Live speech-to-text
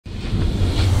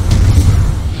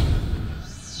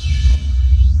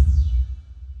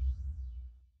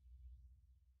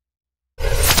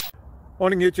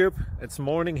Morning YouTube, it's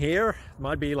morning here. It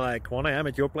might be like 1 a.m.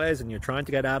 at your place and you're trying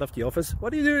to get out of the office.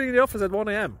 What are you doing in the office at 1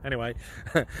 a.m? Anyway,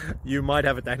 you might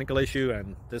have a technical issue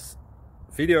and this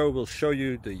video will show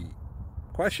you the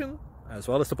question as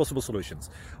well as the possible solutions.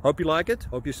 Hope you like it,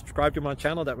 hope you subscribe to my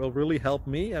channel. That will really help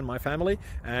me and my family,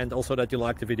 and also that you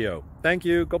like the video. Thank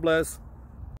you, God bless.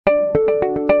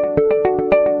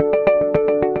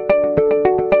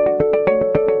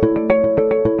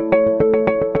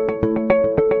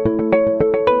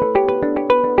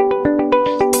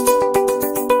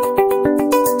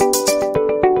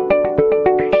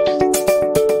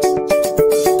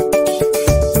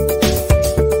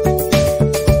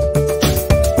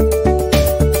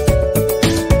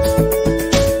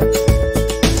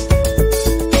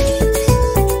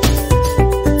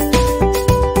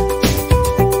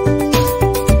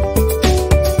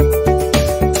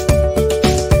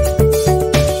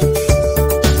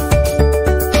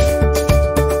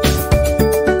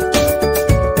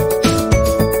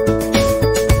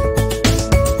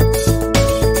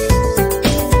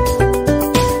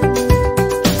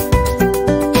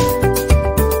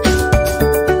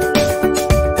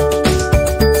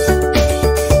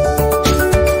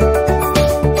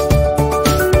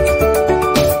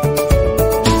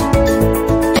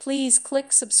 Please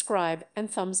click subscribe and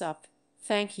thumbs up.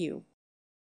 Thank you.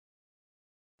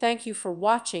 Thank you for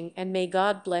watching, and may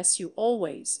God bless you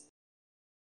always.